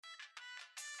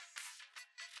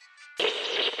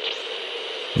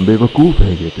बेवकूफ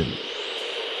है ये दिल,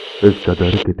 इस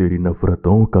कदर कि तेरी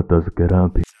नफरतों का तज़किरा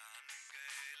भी।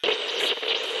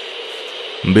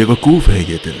 बेवकूफ है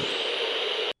ये दिल,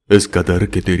 इस कदर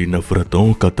कि तेरी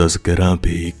नफरतों का तज़किरा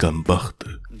भी कमबख्त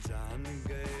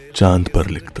चांद पर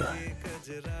लिखता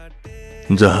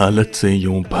है। जहालत से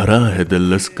यूं भरा है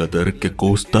दिल इस कदर के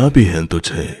कोसता भी है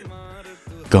तुझे,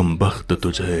 कमबख्त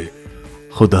तुझे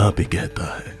खुदा भी कहता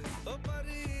है।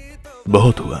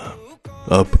 बहुत हुआ,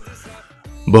 अब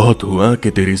बहुत हुआ कि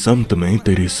तेरी समत में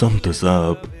तेरी समत सा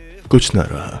अब कुछ न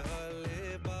रहा।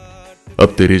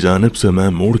 अब तेरी जानिब से मैं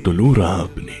मोड़ तो लूं रहा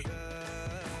अपनी,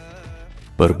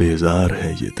 पर बेजार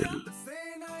है ये दिल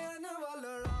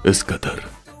इस कदर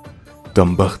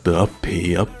कमबख्त अब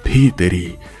भी तेरी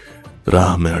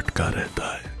राह में अटका रहता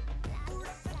है।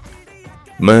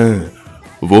 मैं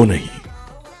वो नहीं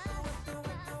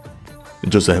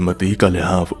जो सहमती का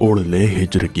लिहाफ ओढ़ ले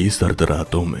हिज्र की सर्द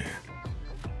रातों में।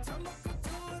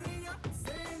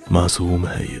 मासूम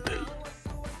है ये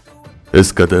दिल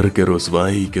इस कदर के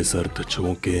रुसवाई के सर्द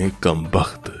झोंके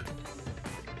कमबख्त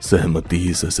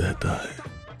सहमती से सहता है।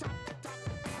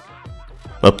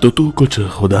 अब तो तू कुछ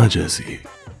खुदा जैसी,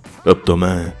 अब तो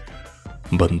मैं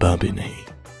बंदा भी नहीं,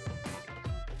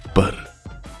 पर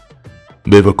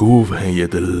बेवकूफ है ये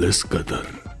दिल इस कदर।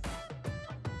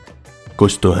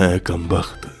 कुछ तो है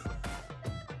कमबख्त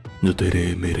जो तेरे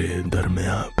मेरे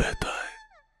दरमियां